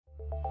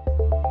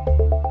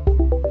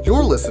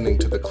listening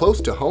to the Close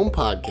to Home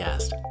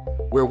podcast,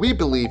 where we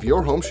believe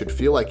your home should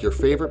feel like your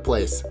favorite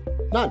place,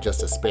 not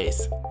just a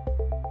space.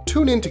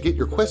 Tune in to get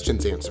your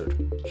questions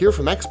answered, hear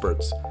from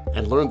experts,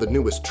 and learn the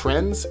newest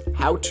trends,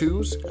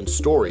 how-tos, and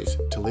stories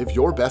to live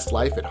your best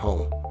life at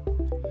home.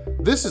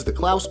 This is the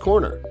Klaus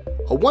Corner,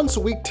 a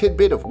once-a-week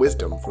tidbit of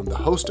wisdom from the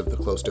host of the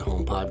Close to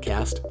Home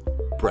podcast,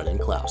 Brennan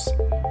Klaus.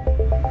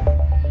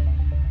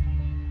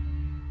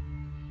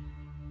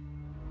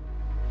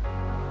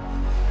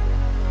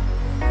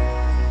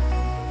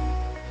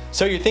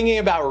 So you're thinking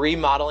about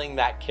remodeling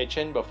that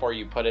kitchen before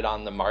you put it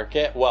on the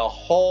market? Well,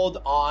 hold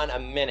on a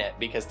minute,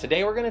 because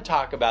today we're going to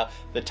talk about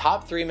the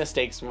top 3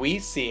 mistakes we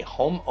see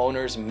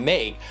homeowners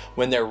make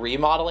when they're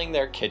remodeling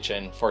their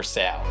kitchen for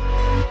sale.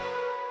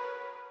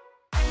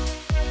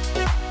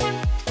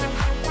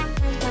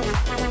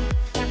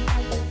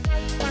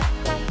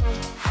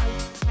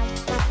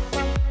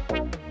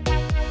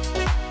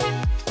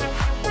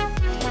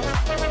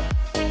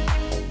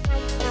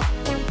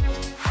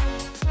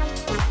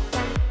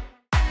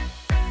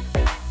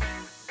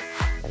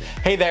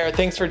 Hey there,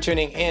 thanks for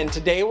tuning in.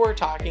 Today we're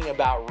talking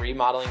about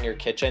remodeling your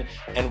kitchen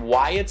and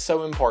why it's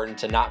so important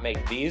to not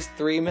make these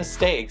 3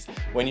 mistakes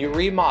when you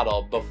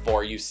remodel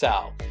before you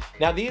sell.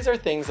 Now, these are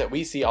things that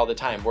we see all the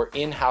time. We're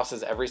in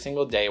houses every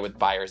single day with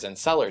buyers and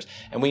sellers,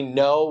 and we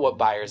know what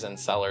buyers and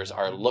sellers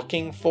are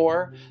looking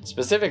for.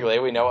 Specifically,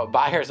 we know what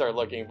buyers are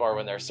looking for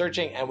when they're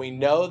searching, and we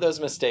know those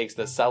mistakes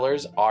that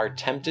sellers are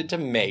tempted to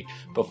make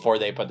before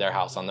they put their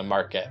house on the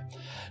market.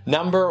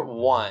 Number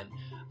 1.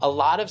 A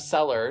lot of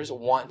sellers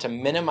want to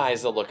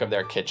minimize the look of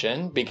their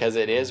kitchen because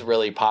it is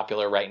really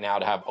popular right now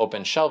to have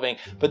open shelving,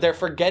 but they're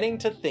forgetting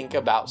to think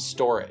about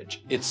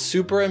storage. It's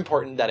super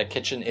important that a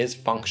kitchen is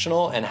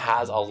functional and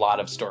has a lot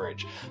of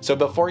storage. So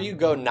before you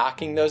go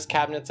knocking those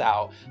cabinets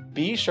out,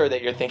 be sure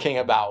that you're thinking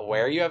about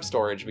where you have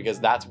storage, because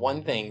that's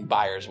one thing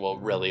buyers will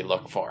really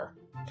look for.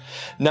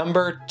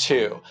 Number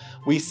 2,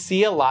 we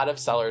see a lot of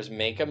sellers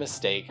make a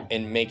mistake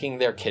in making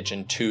their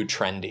kitchen too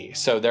trendy.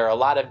 So there are a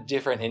lot of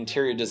different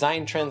interior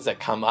design trends that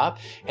come up,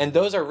 and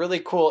those are really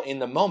cool in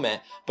the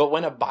moment. But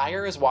when a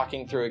buyer is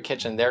walking through a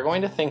kitchen, they're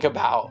going to think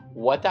about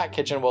what that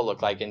kitchen will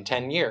look like in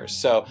 10 years.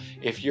 So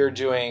if you're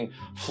doing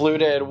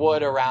fluted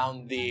wood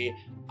around the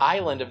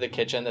island of the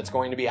kitchen that's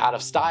going to be out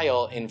of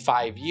style in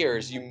 5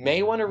 years, you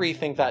may want to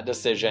rethink that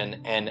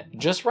decision and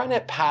just run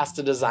it past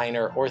a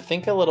designer, or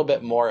think a little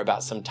bit more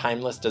about some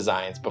timeless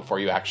designs before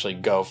you actually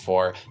go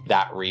for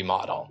that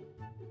remodel.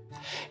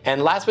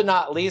 And last but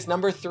not least,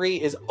 number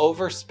 3 is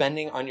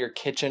overspending on your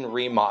kitchen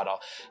remodel.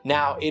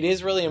 Now, it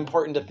is really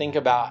important to think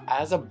about,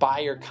 as a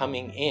buyer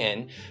coming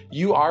in,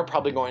 you are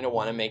probably going to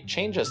want to make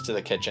changes to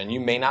the kitchen.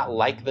 You may not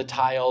like the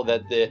tile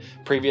that the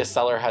previous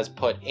seller has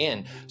put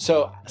in.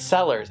 So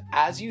sellers,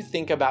 as you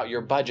think about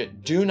your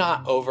budget, do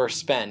not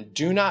overspend.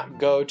 Do not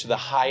go to the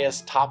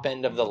highest top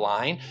end of the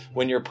line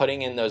when you're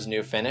putting in those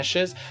new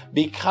finishes,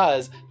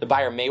 because the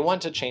buyer may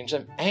want to change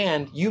them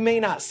and you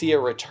may not see a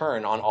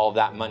return on all of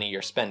that money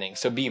you're spending.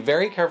 So be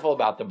very careful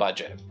about the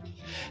budget.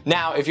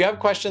 Now, if you have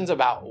questions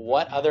about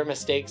what other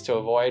mistakes to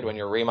avoid when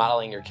you're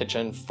remodeling your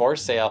kitchen for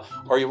sale,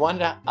 or you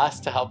want us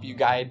to help you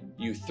guide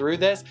you through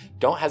this,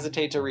 don't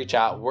hesitate to reach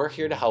out. We're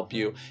here to help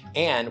you,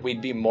 and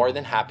we'd be more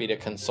than happy to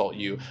consult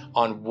you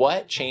on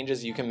what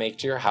changes you can make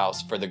to your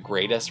house for the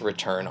greatest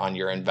return on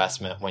your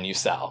investment when you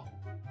sell.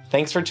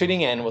 Thanks for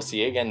tuning in. We'll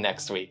see you again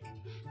next week.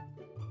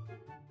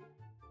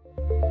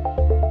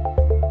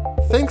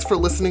 Thanks for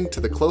listening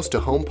to the Close to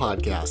Home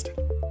podcast.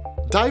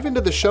 Dive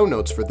into the show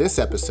notes for this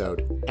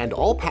episode and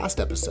all past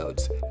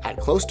episodes at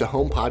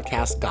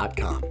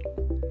closetohomepodcast.com.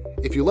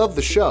 If you love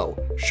the show,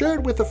 share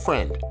it with a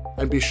friend,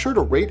 and be sure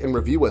to rate and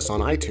review us on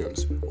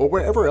iTunes or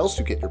wherever else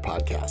you get your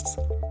podcasts.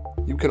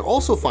 You can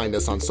also find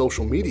us on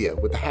social media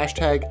with the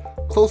hashtag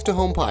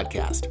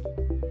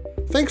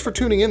 #ClosetoHomePodcast. Thanks for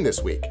tuning in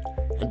this week,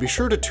 and be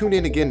sure to tune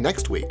in again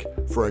next week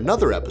for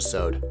another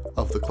episode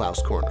of the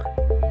Klaus Corner.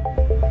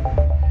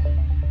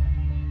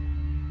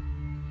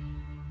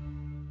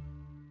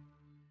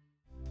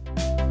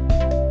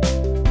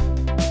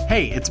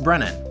 Hey, it's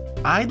Brennan.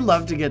 I'd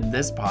love to get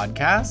this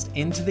podcast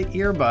into the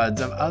earbuds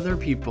of other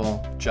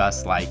people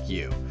just like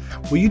you.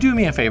 Will you do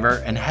me a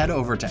favor and head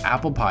over to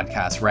Apple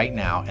Podcasts right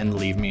now and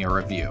leave me a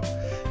review?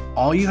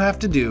 All you have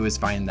to do is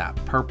find that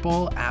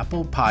purple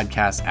Apple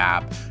Podcast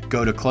app,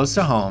 go to Close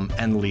to Home,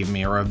 and leave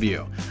me a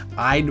review.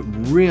 I'd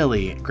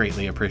really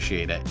greatly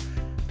appreciate it.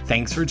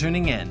 Thanks for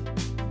tuning in.